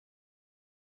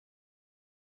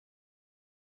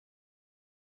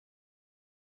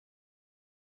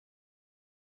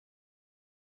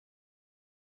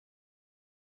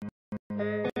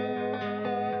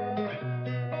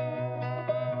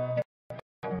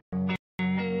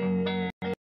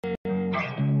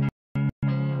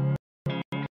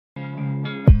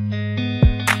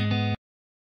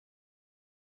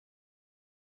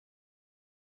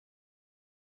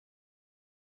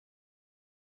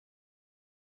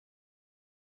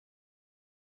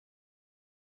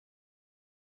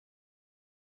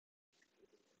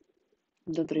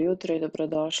Dobro jutro i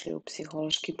dobrodošli u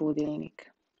Psihološki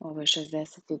budilnik. Ovo je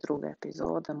 62.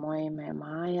 epizoda, moje ime je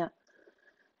Maja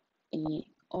i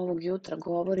ovog jutra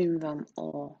govorim vam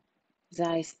o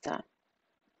zaista,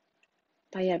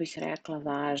 pa ja bih rekla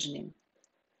važnim.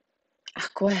 A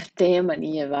koja tema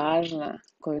nije važna,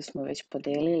 koju smo već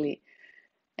podelili?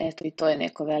 Eto, i to je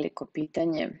neko veliko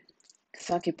pitanje.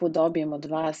 Svaki put dobijem od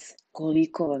vas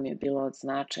koliko vam je bilo od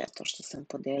značaja to što sam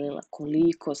podelila,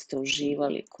 koliko ste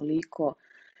uživali, koliko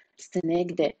ste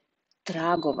negde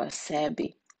tragova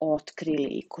sebi otkrili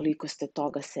i koliko ste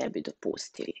toga sebi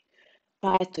dopustili.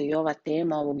 Pa eto i ova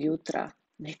tema ovog jutra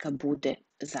neka bude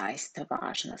zaista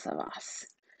važna za vas.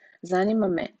 Zanima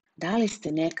me, da li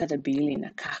ste nekada bili na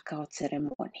kakao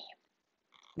ceremoniji?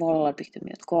 Voljela bih da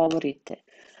mi odgovorite,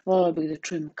 voljela bih da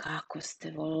čujem kako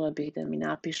ste, voljela bih da mi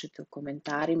napišete u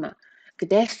komentarima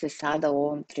gde ste sada u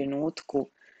ovom trenutku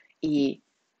i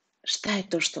šta je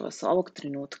to što vas ovog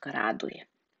trenutka raduje.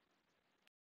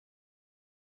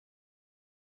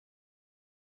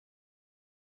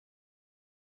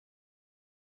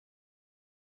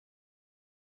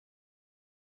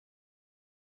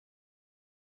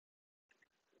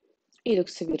 I dok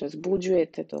se vi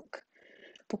razbuđujete, dok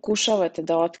pokušavate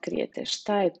da otkrijete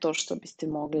šta je to što biste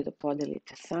mogli da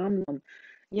podelite sa mnom,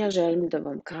 ja želim da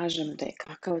vam kažem da je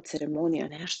kakao ceremonija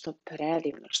nešto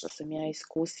predivno što sam ja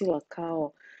iskusila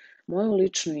kao moju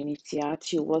ličnu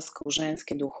inicijaciju ulaska u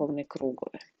ženske duhovne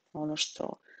krugove. Ono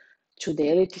što ću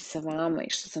deliti sa vama i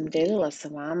što sam delila sa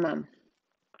vama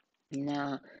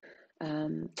na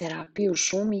terapiji u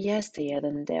šumi jeste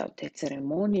jedan deo te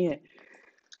ceremonije.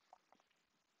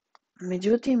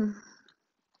 Međutim,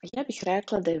 ja bih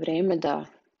rekla da je vreme da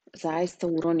zaista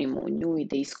uronimo u nju i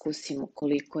da iskusimo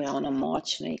koliko je ona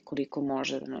moćna i koliko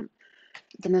može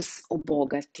da nas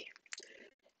obogati.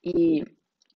 I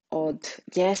od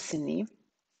jeseni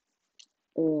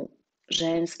u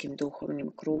ženskim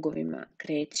duhovnim krugovima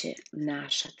kreće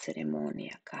naša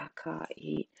ceremonija Kakao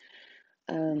i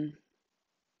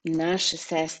naše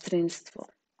sestrinstvo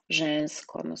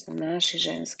žensko, odnosno naši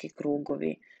ženski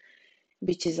krugovi,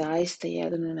 biće zaista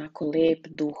jedan onako lep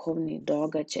duhovni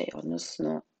događaj,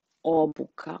 odnosno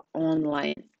obuka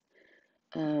online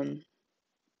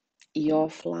i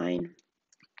offline.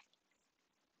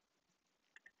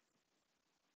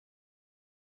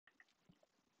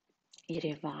 Jer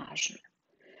je važno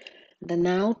da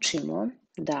naučimo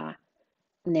da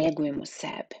negujemo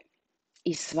sebe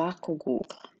iz svakog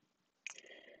ugla.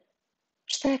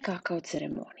 Šta je kakao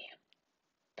ceremonija?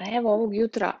 Pa evo ovog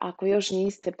jutra, ako još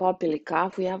niste popili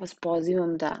kafu, ja vas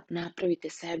pozivam da napravite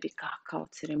sebi kakao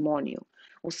ceremoniju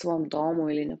u svom domu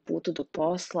ili na putu do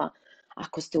posla,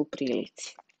 ako ste u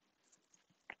prilici.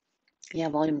 Ja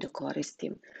volim da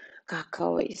koristim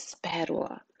kakao iz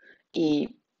Perua i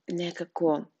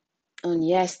nekako on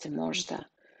jeste možda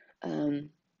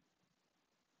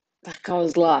pa kao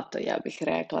zlato, ja bih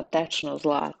rekla, tečno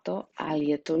zlato, ali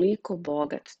je toliko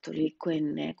bogat, toliko je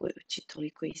negujući,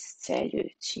 toliko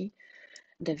isceljujući,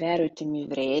 da verujte mi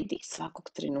vredi svakog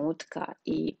trenutka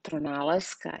i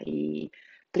pronalaska i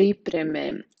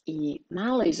pripreme i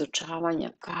malo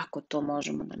izučavanja kako to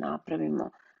možemo da napravimo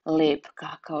lep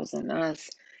kakao za nas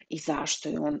i zašto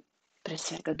je on pre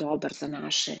svega dobar za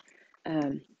naše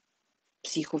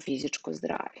psihofizičko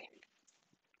zdravlje.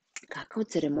 Kakao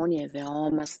ceremonija je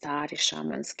veoma stari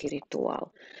šamanski ritual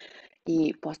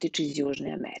i potiče iz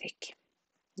Južne Amerike.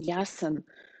 Ja sam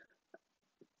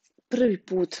prvi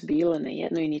put bila na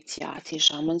jednoj inicijaciji,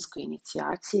 šamanskoj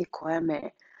inicijaciji, koja me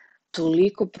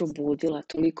toliko probudila,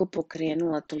 toliko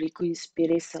pokrenula, toliko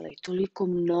inspirisala i toliko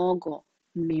mnogo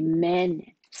mi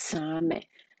mene same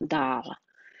dala.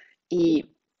 I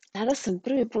tada sam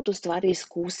prvi put u stvari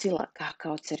iskusila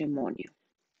kakao ceremoniju.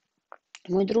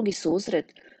 Moj drugi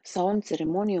susret sa ovom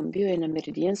ceremonijom bio je na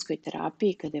meridijanskoj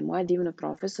terapiji kada je moja divna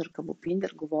profesorka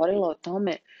Bupinder govorila o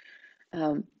tome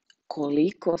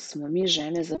koliko smo mi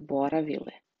žene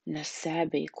zaboravile na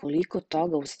sebe i koliko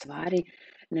toga u stvari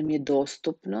nam je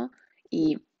dostupno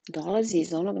i dolazi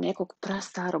iz onog nekog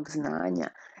prastarog znanja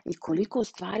i koliko u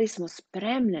stvari smo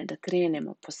spremne da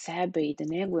krenemo po sebe i da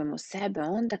negujemo sebe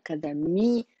onda kada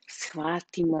mi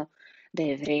shvatimo da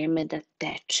je vreme da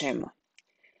tečemo.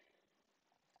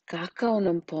 Kakao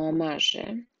nam pomaže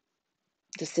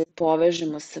da se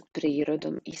povežemo sa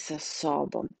prirodom i sa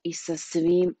sobom i sa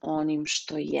svim onim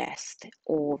što jeste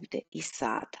ovde i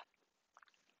sada.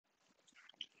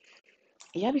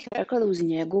 Ja bih rekla da uz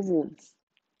njegovu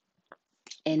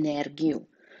energiju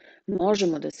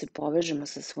možemo da se povežemo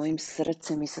sa svojim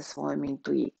srcem i sa svojom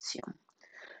intuicijom.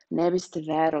 Ne biste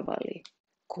verovali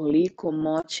koliko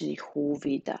moćnih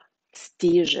uvida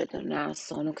stiže do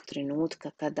nas onog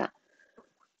trenutka kada,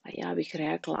 a ja bih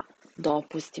rekla,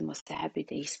 dopustimo sebi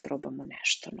da isprobamo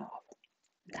nešto novo,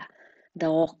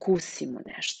 da okusimo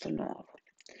nešto novo.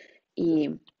 I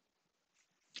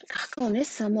kakao ne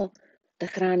samo da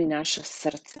hrani naša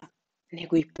srca,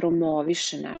 nego i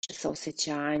promoviše naše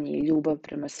saosećanje i ljubav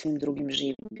prema svim drugim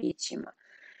živim bićima.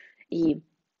 I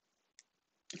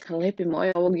lepi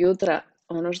moji, ovog jutra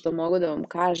ono što mogu da vam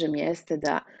kažem jeste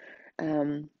da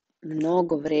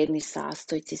mnogo vredni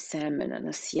sastojci semena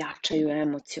nas jačaju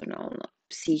emocionalno,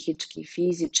 psihički,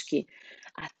 fizički,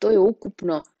 a to je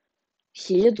ukupno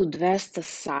 1200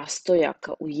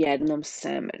 sastojaka u jednom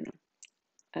semenu.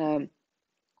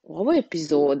 U ovoj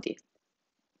epizodi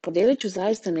podelit ću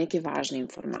zaista neke važne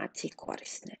informacije i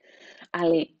korisne,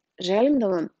 ali želim da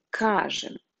vam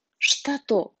kažem šta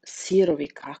to sirovi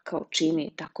kakao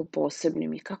čini tako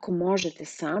posebnim i kako možete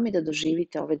sami da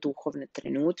doživite ove duhovne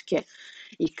trenutke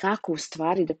i kako u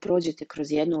stvari da prođete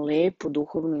kroz jednu lepu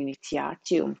duhovnu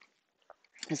inicijaciju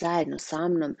zajedno sa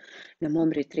mnom na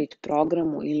mom retreat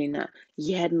programu ili na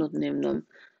jednodnevnom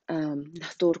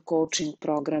natur coaching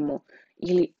programu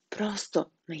ili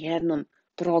prosto na jednom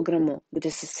programu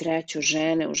gde se sreću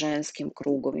žene u ženskim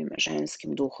krugovima,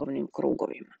 ženskim duhovnim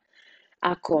krugovima.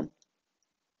 Ako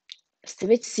ste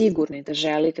već sigurni da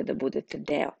želite da budete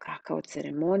deo kakao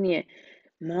ceremonije,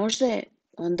 možda je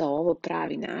onda ovo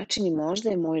pravi način i možda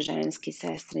je moj ženski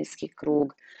sestrinski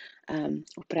krug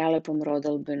u prelepom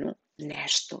Rodalbenu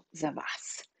nešto za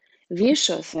vas.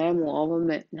 Više o svemu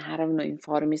ovome, naravno,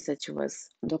 informisat ću vas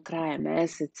do kraja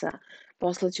meseca.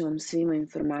 Poslaću vam svima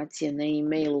informacije na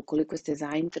e-mail. Ukoliko ste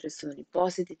zainteresovani,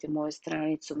 posetite moju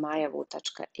stranicu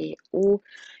majavu.eu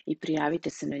i prijavite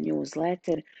se na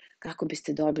newsletter kako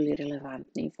biste dobili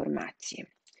relevantne informacije.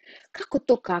 Kako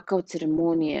to kakao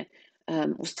ceremonije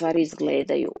u stvari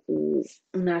izgledaju u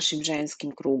našim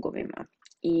ženskim krugovima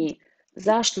i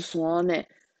zašto su one,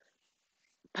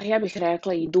 pa ja bih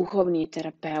rekla, i duhovni i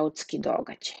terapeutski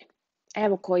događaj.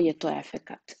 Evo koji je to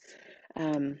efekat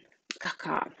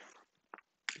kakao.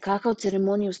 Kakao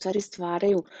ceremonije u stvari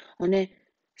stvaraju one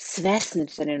svesne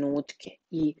trenutke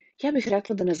i ja bih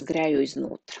rekla da nas greju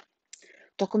iznutra.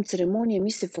 Tokom ceremonije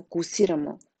mi se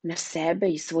fokusiramo na sebe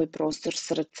i svoj prostor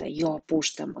srca i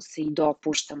opuštamo se i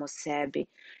dopuštamo sebi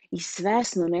i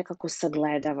svesno nekako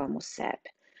sagledavamo sebe.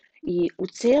 I u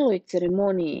celoj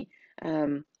ceremoniji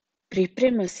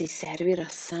priprema se i servira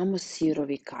samo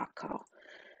sirovi kakao.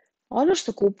 Ono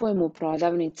što kupujemo u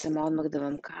prodavnicama, odmah da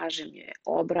vam kažem, je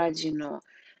obrađeno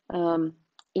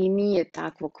i nije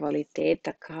takvog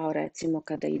kvaliteta kao recimo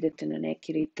kada idete na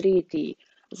neki retreat i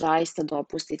zaista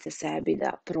dopustite sebi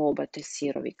da probate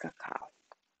sirovi kakao.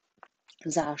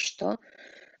 Zašto?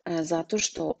 Zato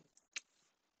što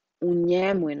u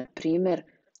njemu je, na primer,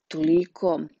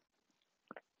 toliko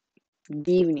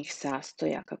divnih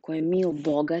sastojaka koje mi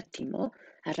obogatimo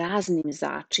raznim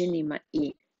začinima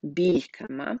i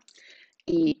biljkama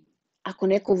i ako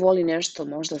neko voli nešto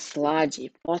možda slađe i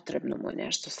potrebno mu je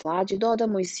nešto slađe,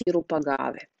 dodamo i sirup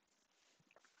agave.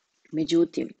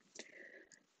 Međutim,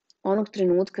 onog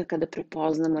trenutka kada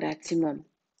prepoznamo, recimo,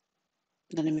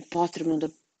 da nam je potrebno da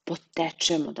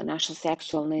potečemo, da naša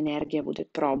seksualna energija bude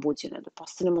probuđena, da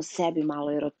postanemo sebi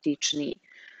malo erotičniji,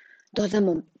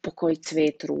 dodamo po koji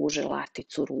cvet ruže,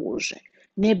 laticu ruže.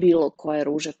 Ne bilo koje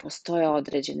ruže, postoje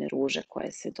određene ruže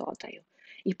koje se dodaju.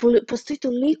 I postoji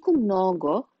toliko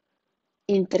mnogo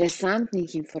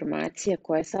interesantnih informacija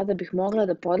koje sada bih mogla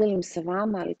da podelim sa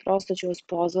vama, ali prosto ću vas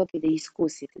pozvati da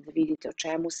iskusite, da vidite o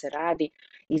čemu se radi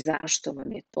i zašto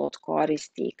vam je to od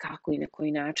koristi i kako i na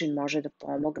koji način može da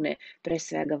pomogne pre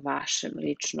svega vašem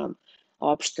ličnom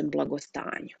opštem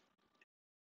blagostanju.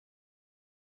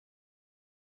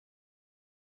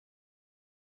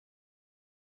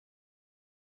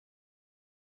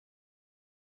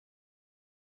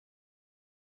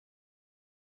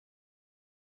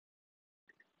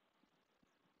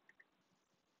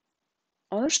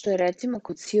 Ono što je recimo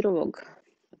kod sirovog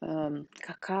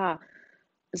kakaa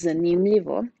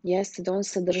zanimljivo jeste da on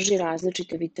sadrži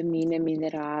različite vitamine,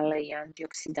 minerale i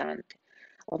antioksidante,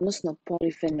 odnosno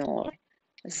polifenole.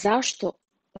 Zašto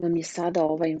vam je sada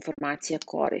ova informacija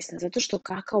korisna? Zato što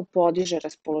kakao podiže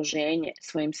raspoloženje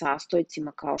svojim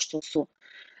sastojcima kao što su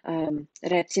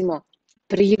recimo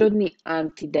prirodni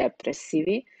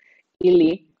antidepresivi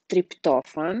ili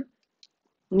triptofan.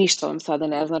 Ništa vam sada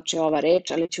ne znači ova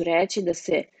reč, ali ću reći da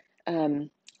se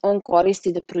on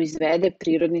koristi da proizvede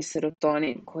prirodni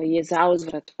serotonin, koji je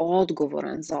zauzvrat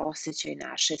odgovoran za osjećaj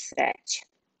naše sreće.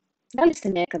 Da li ste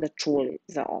nekada čuli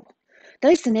za ovo? Da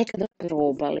li ste nekada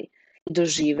probali i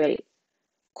doživeli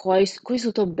koji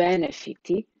su to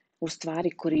benefiti u stvari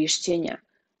korišćenja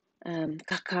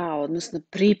kakao, odnosno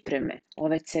pripreme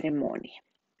ove ceremonije?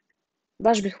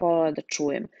 Baš bih voljela da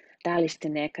čujem da li ste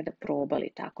nekada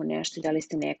probali tako nešto i da li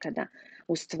ste nekada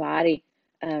u stvari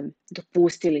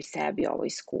dopustili sebi ovo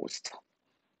iskustvo.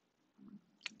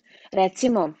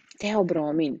 Recimo,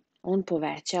 teobromin, on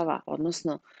povećava,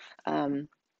 odnosno,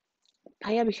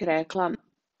 pa ja bih rekla,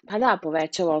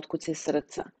 povećava otkucaj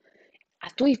srca. A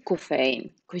tu i kofein,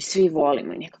 koji svi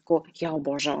volimo i nekako ja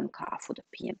obožavam kafu da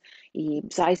pijem i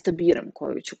zaista biram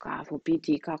koju ću kafu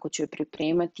piti i kako ću je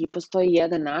pripremati. Postoji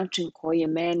jedan način koji je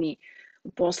meni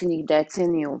u poslednjih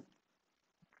deceniju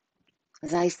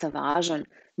zaista važan,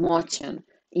 moćan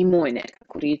i moj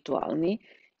nekako ritualni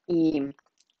i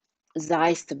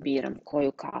zaista biram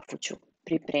koju kafu ću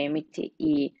pripremiti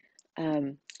i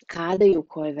kada i u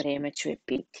koje vreme ću je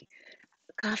piti.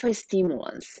 Kafa je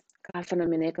stimulans. Kafa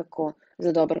nam je nekako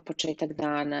za dobar početak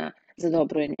dana, za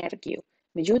dobru energiju.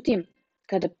 Međutim,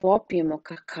 kada popijemo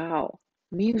kakao,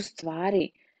 mi u stvari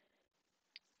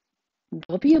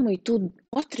dobijamo i tu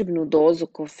potrebnu dozu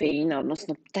kofeina,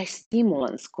 odnosno taj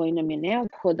stimulans koji nam je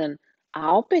neophodan,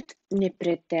 a opet ne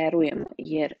preterujemo,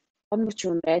 jer odmah ću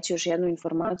vam reći još jednu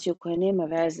informaciju koja nema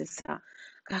veze sa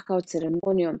kakao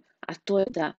ceremonijom, a to je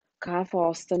da kafa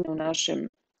ostane u našem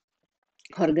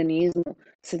organizmu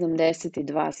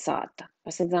 72 sata.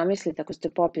 Pa sad zamislite ako ste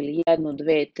popili 1,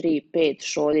 2, 3, 5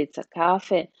 šoljica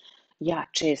kafe, ja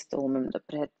često umem da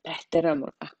preteram,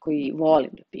 ako i volim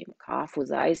da pijem kafu,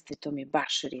 zaista, to mi je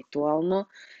baš ritualno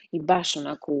i baš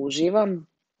onako uživam,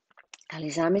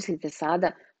 ali zamislite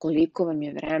sada koliko vam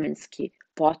je vremenski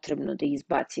potrebno da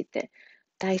izbacite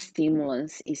taj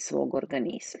stimulans iz svog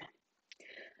organizma.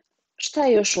 Šta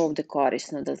je još ovde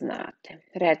korisno da znate?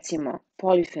 Recimo,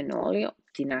 polifenoli,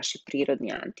 ti naši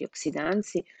prirodni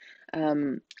antioksidanci,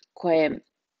 koje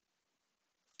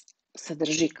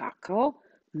sadrži kakao,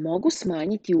 mogu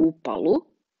smanjiti upalu,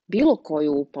 bilo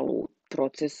koju upalu u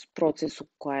procesu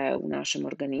koja je u našem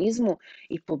organizmu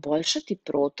i poboljšati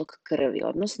protok krvi,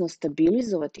 odnosno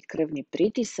stabilizovati krvni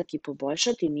pritisak i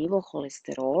poboljšati nivo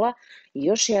holesterola i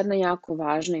još jedna jako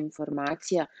važna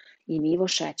informacija i nivo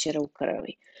šećera u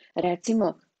krvi.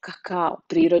 Recimo, kakao,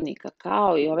 prirodni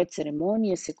kakao i ove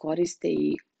ceremonije se koriste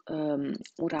i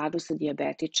u radu sa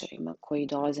dijabetičarima koji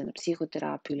dolaze na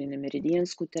psihoterapiju ili na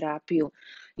meridijansku terapiju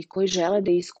i koji žele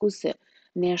da iskuse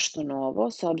nešto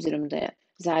novo, s obzirom da je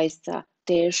zaista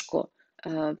teško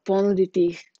ponuditi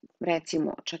ih,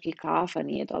 recimo čak i kafa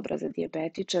nije dobra za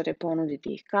dijabetičare,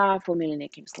 ponuditi ih kafom ili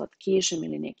nekim slatkišem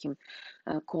ili nekim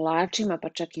kolačima, pa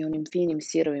čak i onim finim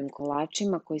sirovim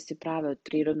kolačima koji se prave od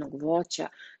prirodnog voća,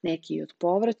 neki i od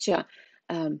povrća.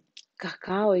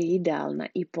 Kakao je idealna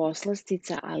i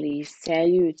poslastica, ali i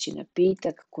isceljujući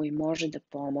napitak koji može da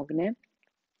pomogne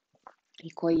i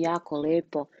koji jako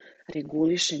lepo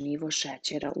reguliše nivo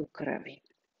šećera u krvi.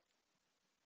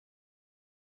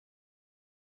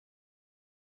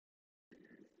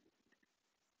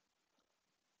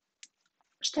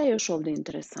 Šta je još ovde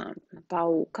interesantno? Pa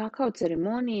u kakao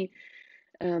ceremoniji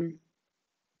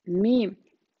mi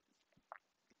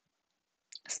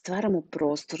stvaramo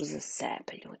prostor za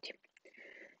sebe, ljudi.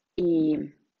 I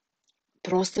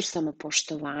prostor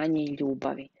samopoštovanja i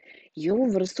ljubavi. I ovu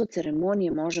vrstu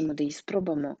ceremonije možemo da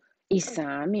isprobamo i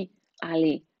sami,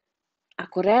 ali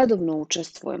ako redovno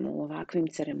učestvujemo u ovakvim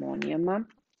ceremonijama,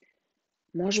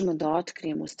 možemo da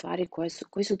otkrijemo u stvari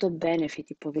koji su to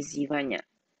benefiti povezivanja,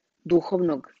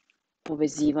 duhovnog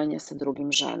povezivanja sa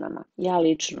drugim ženama. Ja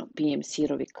lično pijem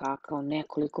sirovi kakao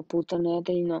nekoliko puta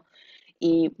nedeljno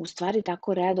i u stvari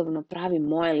tako redovno pravim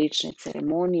moje lične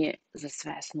ceremonije za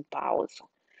svesnu pauzu.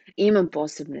 Imam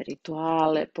posebne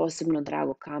rituale, posebno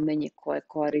drago kamenje koje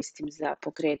koristim za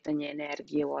pokretanje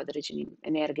energije u određenim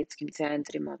energetskim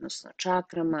centrima, odnosno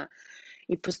čakrama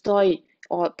i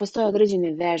postoje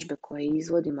određene vežbe koje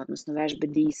izvodim, odnosno vežbe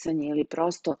disanja ili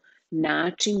prosto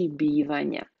načini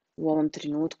bivanja u ovom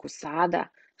trenutku sada,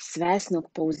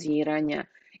 svesnog pauziranja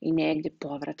i negde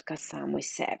povratka samoj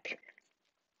sebi.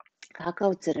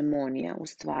 Kakao ceremonija u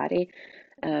stvari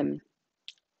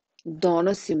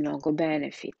donosi mnogo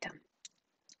benefita.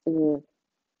 U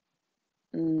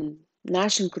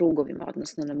našim krugovima,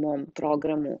 odnosno na mom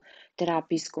programu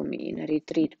terapijskom i na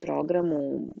retreat programu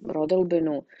u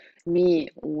Rodelbenu, mi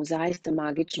u zaista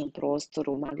magičnom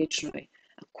prostoru, magičnoj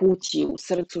kući u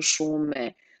srcu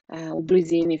šume, u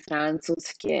blizini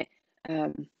Francuske,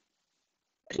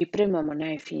 pripremamo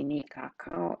najfiniji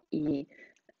kakao i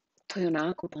to je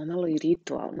onako pomalo i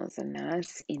ritualno za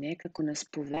nas i nekako nas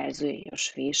povezuje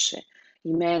još više.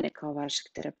 I mene kao vašeg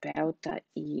terapeuta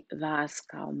i vas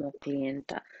kao mog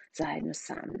klijenta zajedno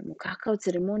sa mnom. U kakao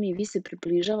ceremoniji vi se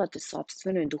približavate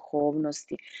sopstvenoj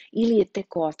duhovnosti ili je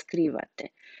tek otkrivate.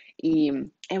 I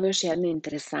evo još jedna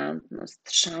interesantnost.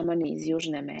 Šamani iz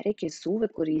Južne Amerike su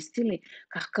uvek koristili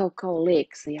kakao kao lek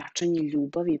za jačanje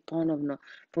ljubavi i ponovno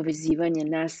povezivanje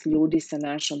nas ljudi sa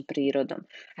našom prirodom.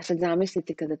 A sad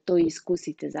zamislite kada to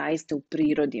iskusite zaista u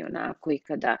prirodi onako i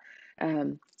kada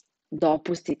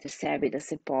dopustite sebi da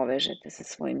se povežete sa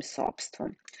svojim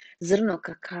sopstvom. Zrno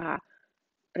kakaa,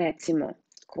 recimo,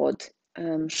 kod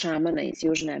šamana iz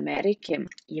Južne Amerike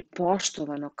je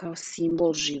poštovano kao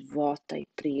simbol života i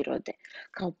prirode,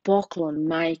 kao poklon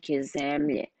majke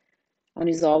zemlje.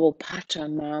 Oni zovu pača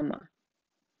mama.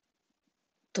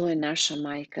 To je naša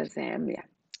majka zemlja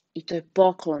i to je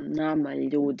poklon nama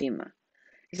ljudima.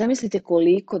 Zamislite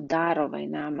koliko darova je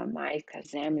nama majka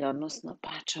zemlja, odnosno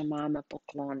pača mama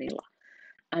poklonila.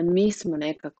 A mi smo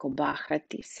nekako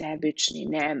bahati, sebični,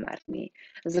 nemarni,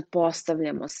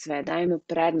 zapostavljamo sve, dajemo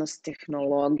prednost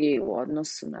tehnologiji u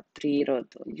odnosu na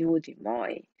prirodu. Ljudi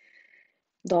moji,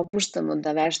 dopuštamo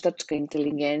da veštačka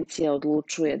inteligencija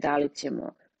odlučuje da li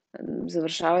ćemo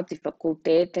završavati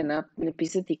fakultete,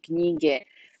 napisati knjige,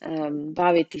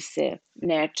 baviti se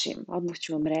nečim. Odmah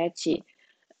ću vam reći,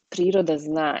 priroda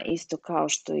zna isto kao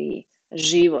što i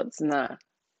život zna.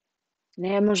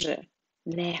 Ne može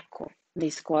neko da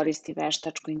iskoristi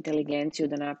veštačku inteligenciju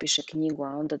da napiše knjigu, a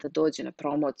onda da dođe na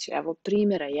promociju. Evo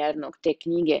primjera jednog te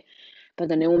knjige, pa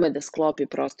da ne ume da sklopi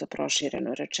prosto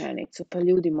proširenu rečenicu. Pa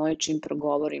ljudi moji, čim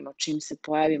progovorimo, čim se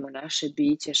pojavimo, naše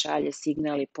biće šalje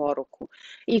signal i poruku.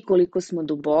 I koliko smo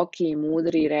duboki i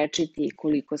mudri i rečiti, i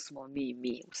koliko smo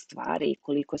mi u stvari, i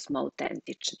koliko smo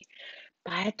autentični.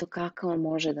 Pa eto, kakao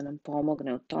može da nam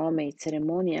pomogne u tome i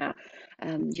ceremonija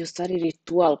je u stvari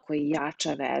ritual koji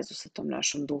jača vezu sa tom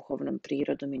našom duhovnom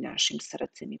prirodom i našim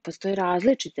srcem. I postoje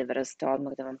različite vrste,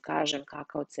 odmah da vam kažem,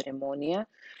 kakao ceremonija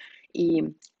i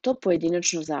to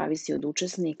pojedinačno zavisi od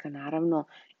učesnika, naravno,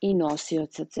 i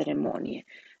nosioca ceremonije.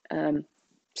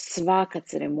 Svaka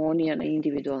ceremonija na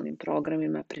individualnim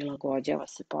programima prilagođava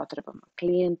se potrebama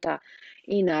klijenta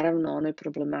i naravno onoj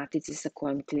problematici sa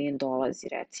kojom klijent dolazi,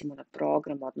 recimo na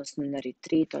program, odnosno na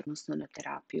retreat, odnosno na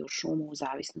terapiju u šumu, u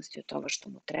zavisnosti od toga što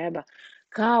mu treba,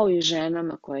 kao i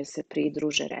ženama koje se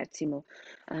pridruže, recimo,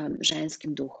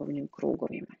 ženskim duhovnim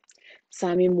krugovima.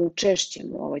 Samim učešćem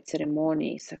u ovoj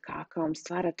ceremoniji sa kakaom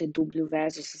stvarate dublju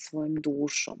vezu sa svojom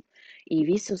dušom i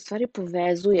vi se u stvari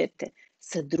povezujete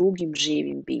sa drugim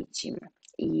živim bićima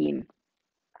i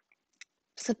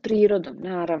sa prirodom,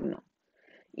 naravno.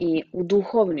 I u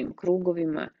duhovnim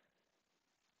krugovima,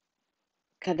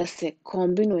 kada se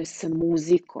kombinuje sa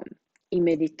muzikom i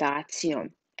meditacijom,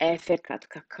 efekat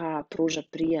kakaa pruža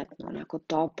prijatno, onako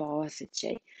topao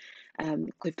osjećaj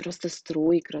koji prosto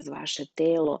struji kroz vaše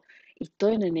telo i to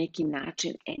je na neki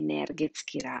način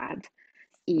energetski rad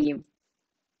i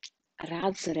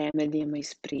rad sa remedijama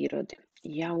iz prirode.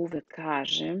 Ja uvek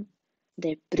kažem da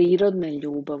je prirodna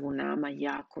ljubav u nama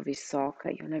jako visoka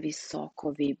i ona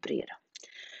visoko vibrira.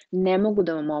 Ne mogu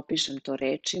da vam opišem to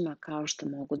rečima kao što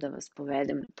mogu da vas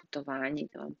povedem na putovanje i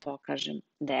da vam pokažem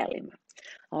delima,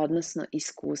 odnosno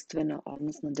iskustveno,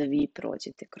 odnosno da vi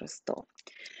prođete kroz to.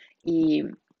 I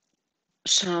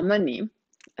šamani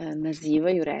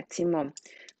nazivaju recimo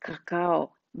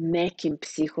kakao mekim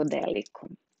psihodelikom.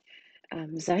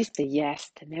 Zaista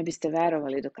jeste, ne biste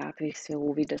verovali do kakvih sve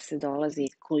uvida se dolazi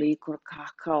i koliko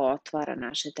kakao otvara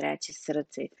naše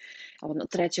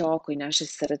treće oko i naše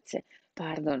srce,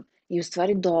 i u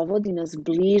stvari dovodi nas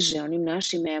bliže onim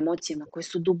našim emocijama koje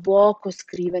su duboko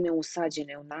skrivene,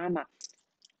 usađene u nama,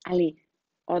 ali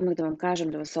odmah da vam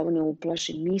kažem da vas ovo ne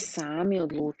uplaši, mi sami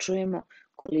odlučujemo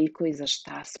koliko i za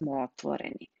šta smo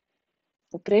otvoreni.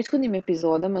 U prethodnim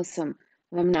epizodama sam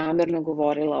vam namerno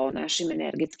govorila o našim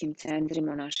energetskim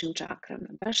centrima, o našim čakrama,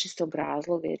 baš iz tog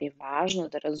razloga jer je važno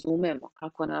da razumemo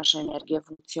kako naša energija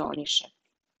funkcioniše.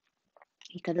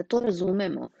 I kada to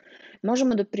razumemo,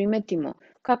 možemo da primetimo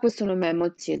kakve su nam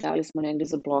emocije, da li smo negde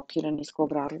zablokirani, iz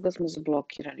kog razloga smo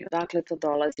zablokirani, odakle to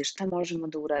dolazi, šta možemo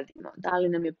da uradimo, da li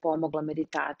nam je pomogla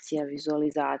meditacija,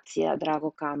 vizualizacija,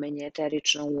 drago kamenje,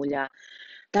 eterična ulja,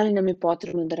 da li nam je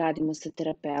potrebno da radimo sa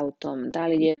terapeutom, da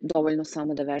li je dovoljno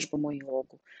samo da vežbamo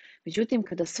jogu. Međutim,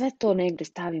 kada sve to negde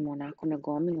stavimo onako na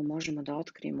gomilu, možemo da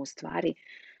otkrijemo u stvari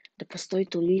da postoji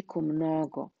toliko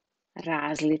mnogo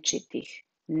različitih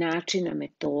načina,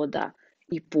 metoda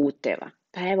i puteva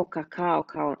Pa evo kakao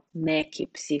kao neki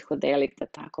psihodelik, da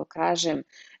tako kažem,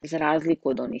 za razliku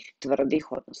od onih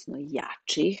tvrdih, odnosno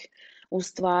jačih, u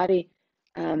stvari,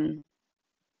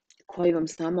 koji vam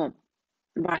samo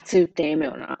bacaju teme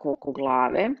onako oko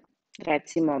glave.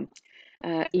 Recimo,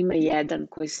 ima jedan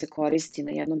koji se koristi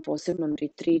na jednom posebnom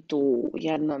retritu,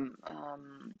 jednom,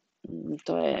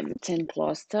 to je Zen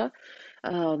kloster,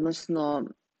 odnosno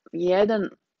jedan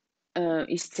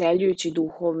isceljujući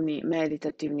duhovni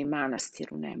meditativni manastir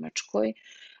u Nemačkoj.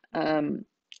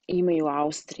 Ima i u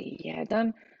Austriji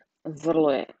jedan,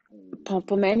 vrlo je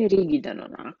po meni rigidan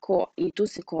onako i tu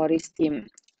se koristi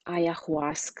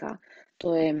ayahuasca,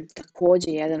 to je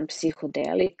takođe jedan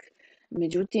psihodelik,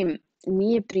 međutim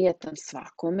nije prijatan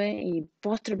svakome i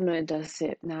potrebno je da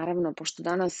se, naravno, pošto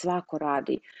danas svako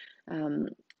radi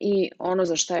i ono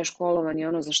za šta je školovan i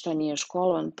ono za šta nije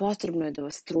školovan, potrebno je da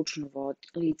vas stručno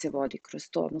lice vodi kroz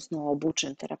to, odnosno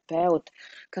obučen terapeut,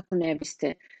 kako ne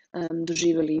biste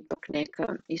doživjeli ipak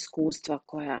neka iskustva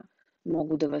koja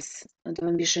mogu da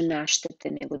vam više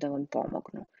naštete nego da vam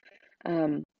pomognu.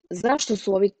 Zašto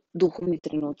su ovi duhovni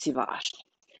trenuci važni?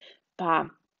 Pa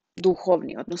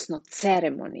duhovni, odnosno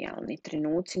ceremonijalni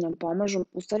trenuci nam pomažu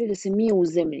u stvari da se mi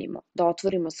uzemljimo, da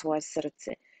otvorimo svoje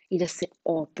srce i da se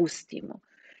opustimo.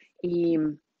 I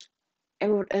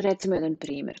evo recimo jedan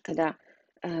primer, kada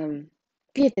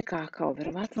pijete kakao,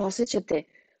 verovatno osjećate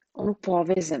onu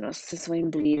povezanost sa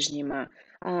svojim bližnjima,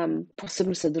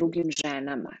 posebno sa drugim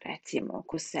ženama, recimo,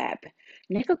 oko sebe.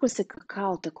 Nekako se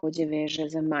kakao takođe veže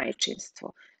za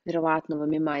majčinstvo. Verovatno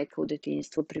vam je majka u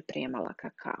detinjstvu pripremala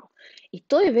kakao. I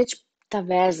to je već ta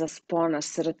veza spona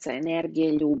srca,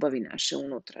 energije, ljubavi naše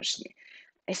unutrašnje.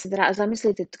 Sad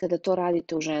zamislite kada to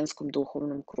radite u ženskom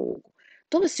duhovnom krugu.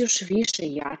 To vas još više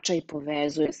jača i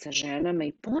povezuje sa ženama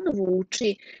i ponovo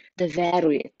uči da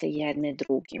verujete jedne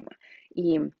drugima.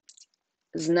 I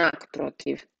znak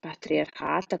protiv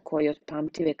patrijarhata koji od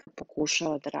pamtiveka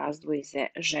pokušava da razdvoji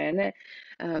žene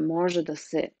može da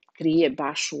se krije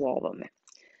baš u ovome.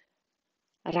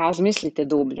 Razmislite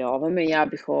dublje o ovome, ja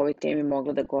bih o ovoj temi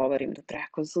mogla da govorim do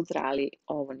prekosutra, ali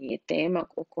ovo nije tema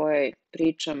o kojoj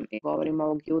pričam i govorim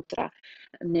ovog jutra,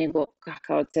 nego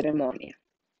kakao ceremonija.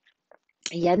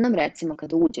 Jednom, recimo,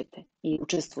 kada uđete i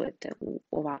učestvujete u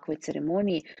ovakvoj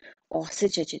ceremoniji,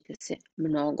 osjećat ćete se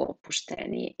mnogo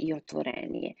opuštenije i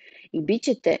otvorenije. I bit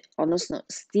ćete, odnosno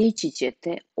stići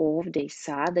ćete ovde i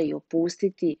sada i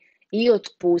opustiti i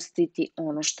otpustiti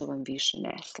ono što vam više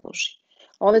ne služi.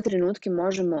 Ove trenutke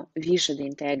možemo više da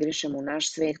integrišemo u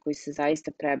naš svet koji se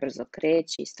zaista prebrzo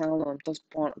kreće i stalno vam to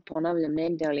ponavljam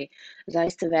negde, ali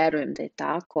zaista verujem da je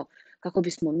tako, kako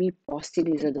bismo mi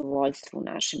postigli zadovoljstvo u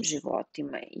našim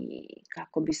životima i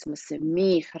kako bismo se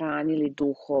mi hranili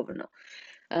duhovno.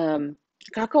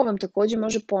 Kakao vam takođe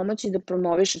može pomoći da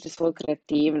promovišete svoju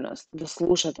kreativnost, da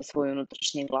slušate svoj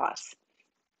unutrašnji glas,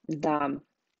 da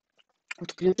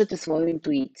otključate svoju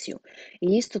intuiciju.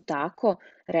 I isto tako,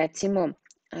 recimo,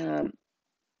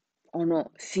 ono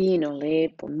fino,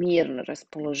 lepo, mirno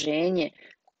raspoloženje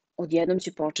odjednom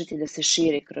će početi da se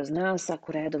širi kroz nas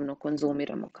ako redovno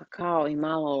konzumiramo kakao i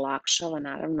malo olakšava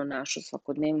naravno našu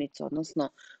svakodnevnicu, odnosno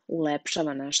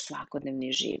ulepšava naš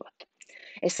svakodnevni život.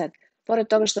 Sad, pored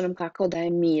toga što nam kakao daje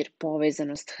mir,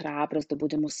 povezanost, hrabrost, da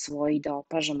budemo svoji, da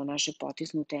opažamo naše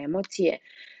potisnute emocije,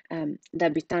 da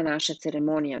bi ta naša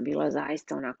ceremonija bila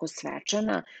zaista onako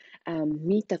svečana,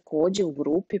 mi takođe u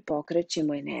grupi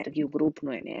pokrećemo energiju,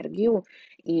 grupnu energiju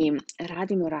i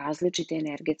radimo različite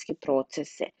energetske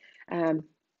procese.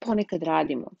 Ponekad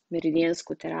radimo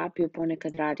meridijansku terapiju,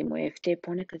 ponekad radimo EFT,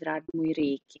 ponekad radimo i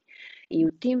reiki. I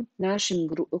u tim našim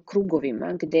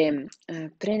krugovima gde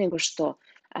pre nego što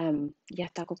ja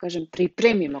tako kažem,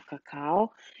 pripremimo kakao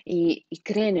i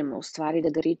krenemo u stvari da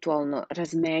ga ritualno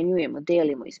razmenjujemo,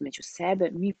 delimo između sebe,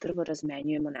 mi prvo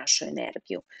razmenjujemo našu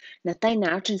energiju. Na taj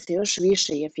način se još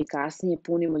više i efikasnije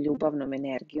punimo ljubavnom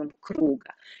energijom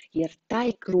kruga, jer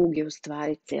taj krug je u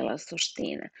stvari cela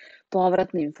suština.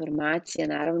 Povratna informacija,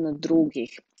 naravno,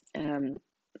 drugih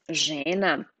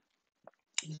žena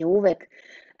je uvek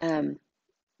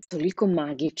toliko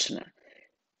magična.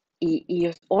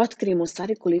 I otkrijemo u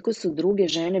stvari koliko su druge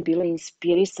žene bile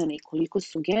inspirisane i koliko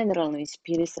su generalno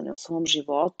inspirisane u svom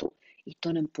životu i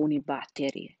to nam puni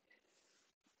baterije.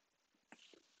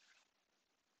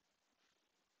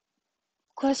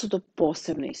 Koja su to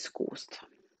posebna iskustva?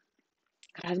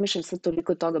 Razmišljam sad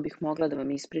toliko toga bih mogla da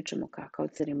vam ispričam o kakao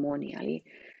ceremoniji, ali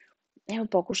evo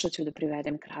pokušat ću da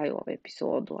privedem kraju ovu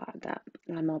epizodu, a da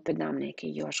vam opet dam neke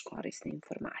još korisne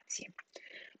informacije.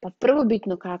 Pa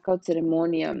prvobitno kakao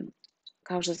ceremonija,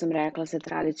 kao što sam rekla, se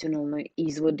tradicionalno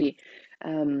izvodi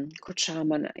kod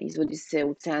šamana, izvodi se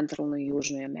u centralnoj i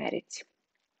južnoj Americi.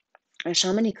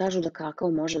 Šamani kažu da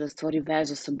kakao može da stvori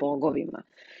vezu sa bogovima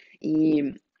i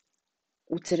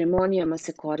u ceremonijama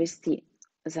se koristi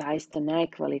zaista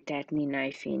najkvalitetniji,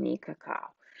 najfiniji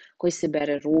kakao, koji se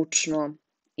bere ručno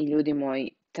i, ljudi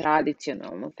moji,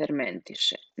 tradicionalno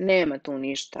fermentiše. Nema tu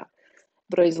ništa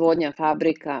proizvodnja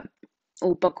fabrika,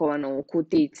 upakovano u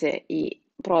kutijice i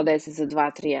prodaje se za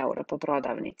 2-3 eura po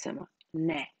prodavnicama.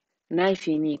 Ne.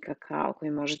 Najfiniji kakao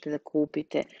koji možete da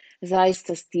kupite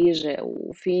zaista stiže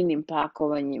u finim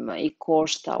pakovanjima i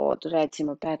košta od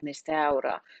recimo 15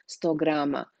 eura 100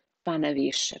 grama pa na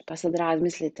više. Pa sad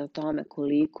razmislite o tome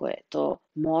koliko je to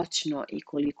moćno i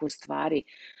koliko u stvari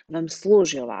vam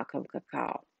služi ovakav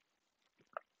kakao.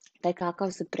 Taj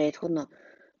kakao se prethodno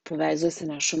povezuje sa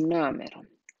našom namerom.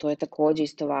 To je takođe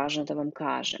isto važno da vam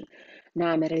kažem.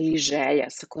 Namera ili želja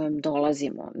sa kojom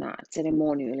dolazimo na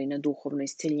ceremoniju ili na duhovno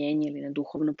isceljenje ili na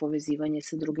duhovno povezivanje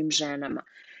sa drugim ženama.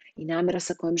 I namera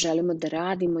sa kojom želimo da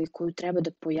radimo i koju treba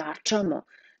da pojačamo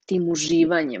tim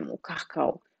uživanjem u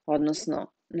kakao,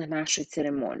 odnosno na našoj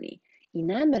ceremoniji. I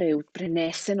namera je u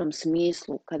prenesenom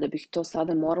smislu, kada bih to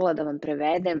sada morala da vam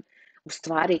prevedem, u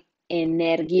stvari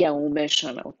energija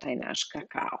umešana u taj naš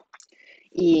kakao.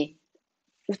 I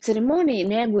u ceremoniji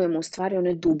negujemo u stvari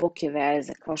one duboke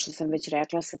veze, kao što sam već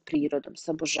rekla, sa prirodom,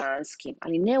 sa božanskim,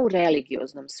 ali ne u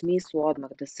religioznom smislu, odmah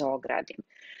da se ogradim,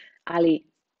 ali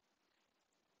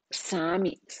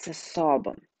sami sa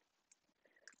sobom.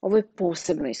 Ovo je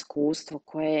posebno iskustvo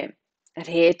koje je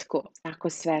retko tako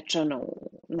svečano u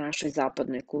našoj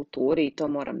zapadnoj kulturi i to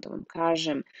moram da vam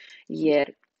kažem,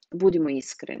 jer budimo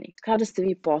iskreni, kada ste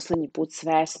vi poslednji put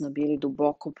svesno bili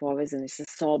duboko povezani sa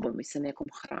sobom i sa nekom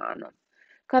hranom?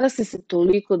 Kada ste se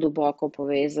toliko duboko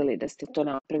povezali da ste to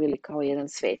napravili kao jedan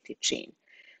sveti čin?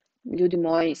 Ljudi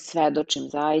moji, svedočim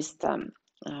zaista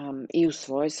i u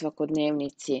svojoj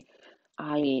svakodnevnici,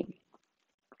 ali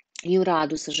i u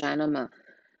radu sa ženama,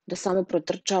 da samo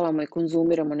protrčavamo i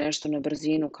konzumiramo nešto na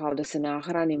brzinu kao da se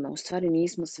nahranimo. U stvari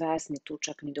nismo svesni tu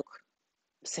čak ni dok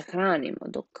se hranimo,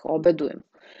 dok obedujemo.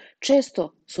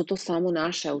 Često su to samo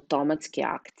naše automatske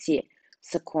akcije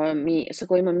sa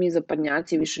kojima mi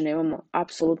zapadnjaci više nemamo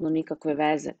apsolutno nikakve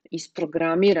veze.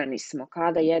 Isprogramirani smo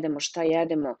kada jedemo, šta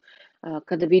jedemo,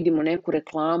 kada vidimo neku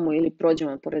reklamu ili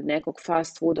prođemo pored nekog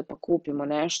fast fooda pa kupimo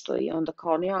nešto i onda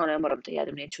kao ja ne moram da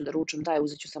jedem, neću da ručam, daj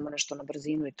uzet ću samo nešto na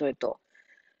brzinu i to je to.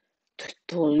 To je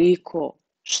toliko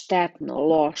štetno,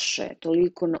 loše,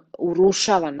 toliko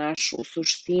urušava našu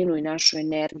suštinu i našu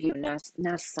energiju,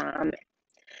 nas same.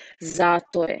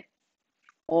 Zato je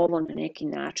ovo na neki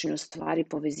način u stvari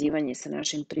povezivanje sa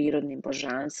našim prirodnim,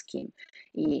 božanskim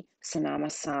i sa nama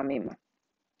samima.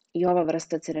 I ova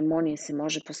vrsta ceremonije se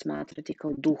može posmatrati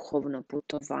kao duhovno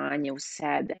putovanje u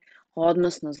sebe,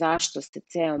 odnosno zašto se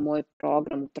ceo moj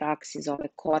program u praksi zove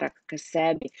korak ka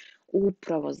sebi,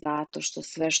 upravo zato što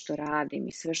sve što radim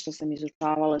i sve što sam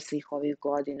izučavala svih ovih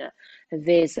godina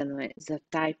vezano je za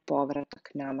taj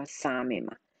povratak nama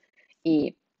samima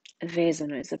i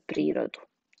vezano je za prirodu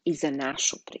i za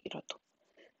našu prirodu.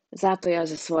 Zato ja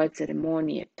za svoje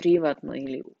ceremonije privatno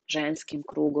ili u ženskim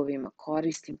krugovima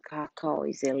koristim kakao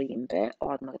iz Elimbe,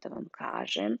 odmah da vam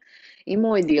kažem. I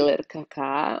moj diler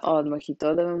kakaa, odmah i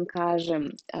to da vam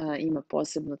kažem, ima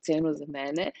posebnu cenu za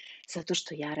mene, zato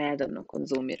što ja redovno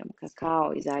konzumiram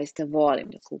kakao i zaista volim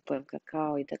da kupujem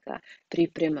kakao i da ga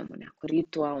pripremam onako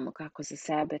ritualno, kako za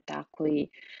sebe, tako i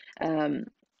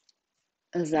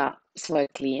za svoje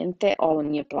klijente. Ovo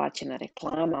nije plaćena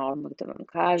reklama, odmah da vam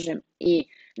kažem, i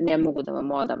ne mogu da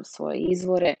vam odam svoje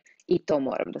izvore i to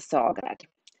moram da se ogradim.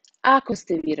 Ako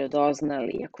ste vi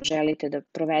radoznali, ako želite da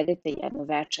provedete jedno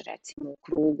večer, recimo u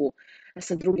krugu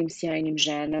sa drugim sjajnim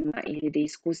ženama ili da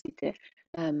iskusite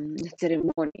na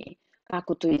ceremoniji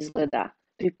kako to izgleda,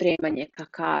 pripremanje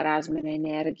kakao, razmena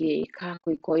energije i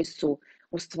kako i koji su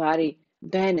u stvari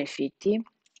benefiti,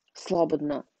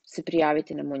 slobodno se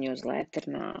prijavite na moj newsletter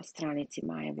na stranici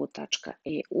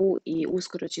majevu.eu i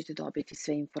uskoro ćete dobiti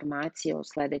sve informacije o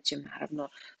sledećem, naravno,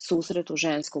 susretu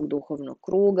ženskog duhovnog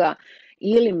kruga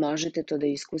ili možete to da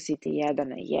iskusite 1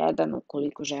 na 1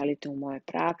 ukoliko želite u mojoj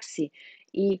praksi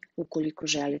i ukoliko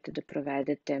želite da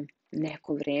provedete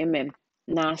neko vreme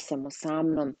nasamo sa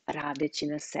mnom radeći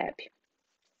na sebi.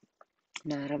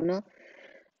 Naravno,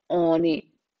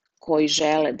 oni koji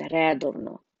žele da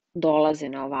redovno dolaze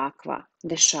na ovakva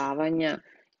dešavanja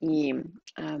i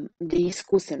da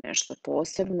iskuse nešto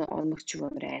posebno, odmah ću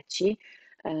vam reći,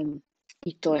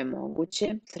 i to je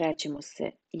moguće. Srećemo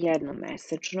se jednom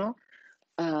mesečno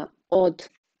od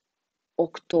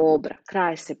oktobra,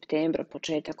 kraj septembra,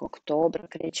 početak oktobra,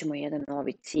 krećemo jedan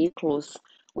novi ciklus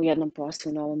u jednom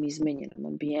posve novom izmenjenom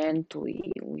ambijentu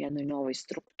i u jednoj novoj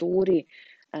strukturi.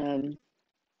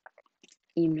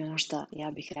 i možda,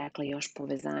 ja bih rekla, još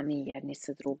povezaniji jedni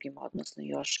sa drugim, odnosno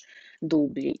još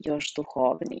dublji, još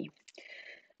duhovniji.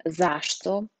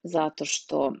 Zašto? Zato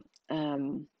što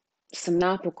sam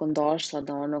napokon došla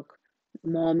do onog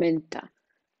momenta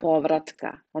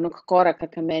povratka, onog koraka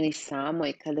ka meni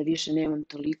samoj, kada više nemam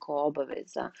toliko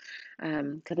obaveza,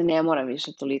 kada ne moram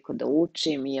više toliko da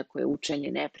učim, iako je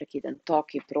učenje neprekidan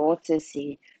tok i proces,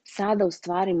 i sada u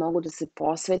stvari mogu da se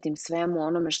posvetim svemu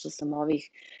onome što sam ovih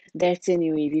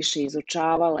deceniju i više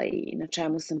izučavala i na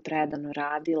čemu sam predano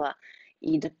radila,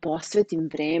 i da posvetim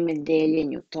vreme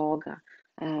deljenju toga,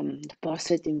 da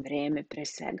posvetim vreme pre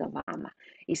svega vama.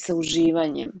 I sa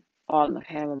uživanjem, odmah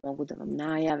evo mogu da vam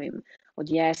najavim, od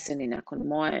jeseni nakon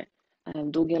moje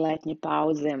duge letnje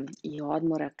pauze i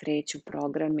odmora kreću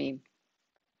programi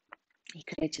i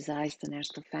kreće zaista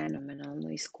nešto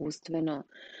fenomenalno, iskustveno,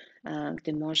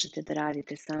 gde možete da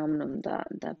radite sa mnom,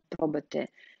 da probate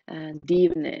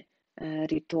divne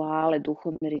rituale,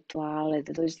 duhovne rituale,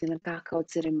 da dođete na kakao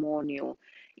ceremoniju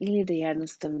ili da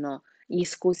jednostavno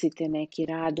iskusite neki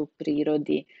rad u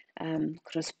prirodi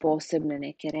kroz posebne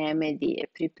neke remedije,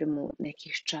 pripremu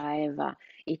nekih čajeva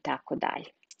i tako dalje.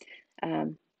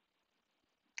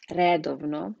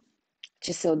 Redovno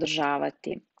će se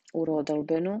održavati u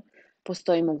Rodalbenu.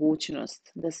 Postoji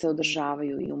mogućnost da se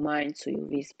održavaju i u Mainzu i u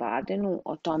Wiesbadenu.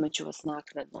 O tome ću vas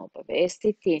naknadno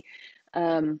obavestiti.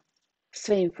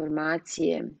 Sve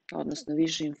informacije, odnosno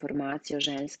više informacije o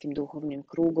ženskim duhovnim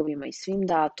krugovima i svim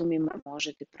datumima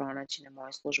možete pronaći na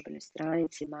mojoj službenoj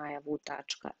stranici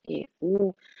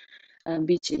majavu.eu.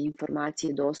 Biće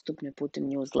informacije dostupne putem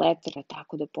newslettera,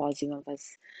 tako da pozivam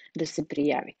vas da se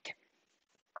prijavite.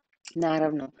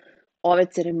 Naravno, ove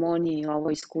ceremonije i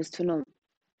ovo iskustveno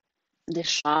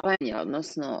dešavanje,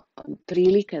 odnosno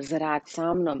prilika za rad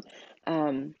sa mnom,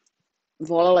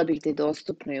 voljela bih da je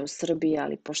dostupno i u Srbiji,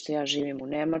 ali pošto ja živim u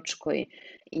Nemačkoj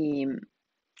i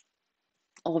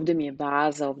ovde mi je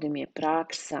baza, ovde mi je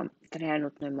praksa,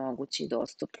 trenutno je moguće i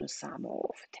dostupno samo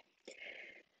ovde.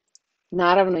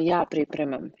 Naravno, ja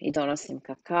pripremam i donosim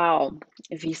kakao,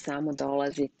 vi samo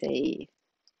dolazite i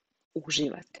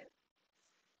uživate.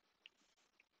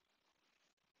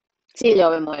 Cilj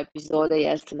ove moje epizode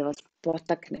jeste da vas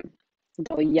potaknem,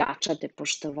 da ojačate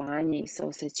poštovanje i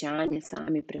saosećanje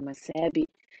sami prema sebi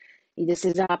i da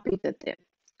se zapitate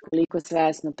koliko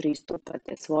svesno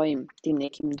pristupate svojim tim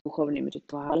nekim duhovnim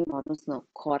ritualima, odnosno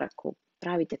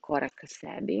pravite korak ka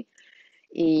sebi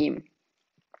i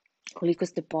koliko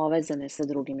ste povezane sa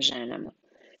drugim ženama.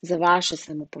 Za vaše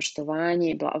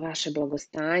samopoštovanje i vaše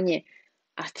blagostanje,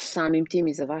 a samim tim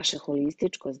i za vaše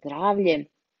holističko zdravlje,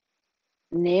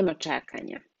 nema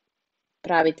čekanja.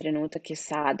 Pravi trenutak je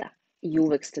sada i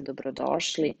uvek ste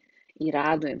dobrodošli i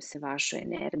radujem se vašoj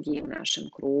energiji u našem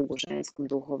krugu, ženskom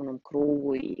duhovnom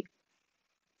krugu i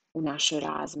u našoj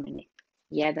razmeni,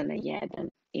 1 na 1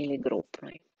 ili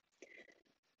grupnoj.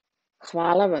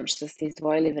 Hvala vam što ste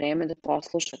izdvojili vreme da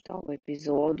poslušate ovu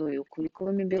epizodu i ukoliko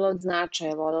vam je bilo od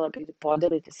značaja, voljela bih da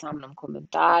podelite sa mnom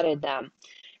komentare, da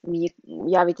mi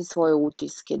javite svoje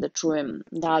utiske, da čujem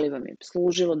da li vam je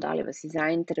služilo, da li vas je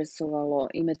zainteresovalo,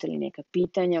 imate li neka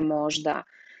pitanja možda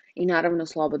i naravno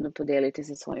slobodno podelite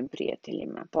sa svojim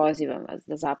prijateljima. Pozivam vas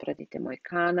da zapratite moj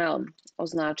kanal,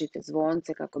 označite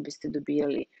zvonce kako biste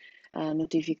dobijali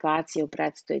notifikacije u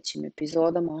predstojećim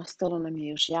epizodama. Ostalo nam je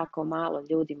još jako malo,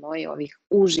 ljudi moji, ovih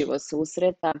uživo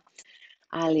susreta,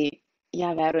 ali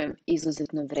ja verujem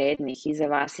izuzetno vrednih i za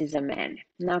vas i za mene.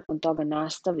 Nakon toga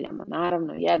nastavljamo.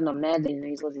 Naravno, jednom nedeljno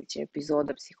izlazit će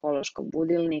epizoda psihološkog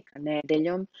budilnika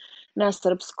nedeljom na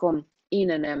srpskom i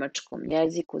na nemačkom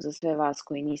jeziku. Za sve vas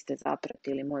koji niste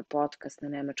zapratili moj podcast na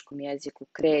nemačkom jeziku,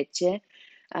 kreće.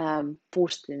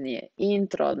 Pušten je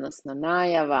intro, odnosno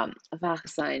najava Wach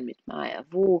sein mit Maja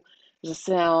Wu. Za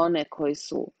sve one koji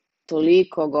su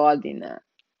toliko godina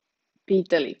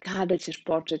pitali kada ćeš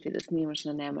početi da snimaš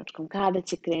na nemačkom, kada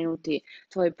će krenuti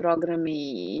tvoji programi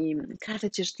i kada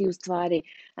ćeš ti u stvari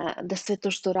da sve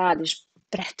to što radiš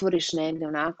pretvoriš negde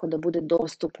onako da bude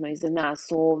dostupno i za nas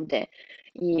ovde.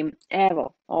 I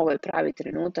evo, ovo je pravi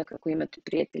trenutak ako imate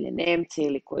prijatelje Nemce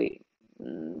ili koji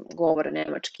govore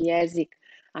nemački jezik,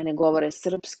 a ne govore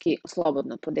srpski,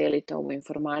 slobodno podelite ovu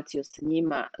informaciju sa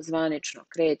njima, zvanično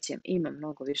krećem, imam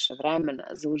mnogo više vremena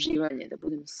za uživanje, da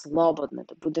budem slobodna,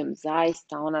 da budem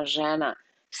zaista ona žena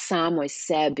samoj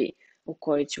sebi u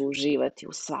kojoj ću uživati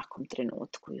u svakom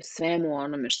trenutku i u svemu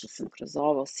onome što sam kroz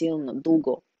ovo silno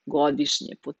dugo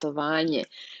godišnje putovanje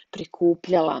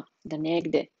prikupljala, da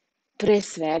negde pre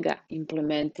svega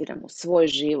implementiram u svoj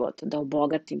život, da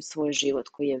obogatim svoj život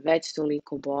koji je već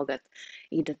toliko bogat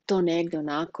i da to negde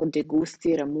onako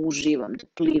degustiram, uživam, da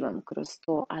plivam kroz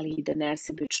to, ali i da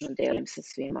nesebično delim sa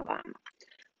svima vama.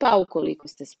 Pa ukoliko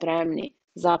ste spremni,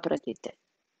 zapratite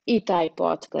i taj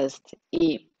podcast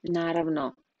i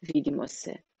naravno vidimo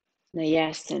se na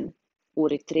jesen u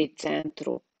retreat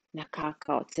centru, na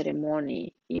kakao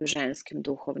ceremoniji i u ženskim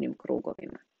duhovnim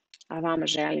krugovima. A vama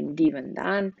želim divan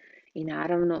dan i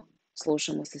naravno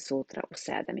slušamo se sutra u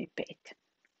 7:05.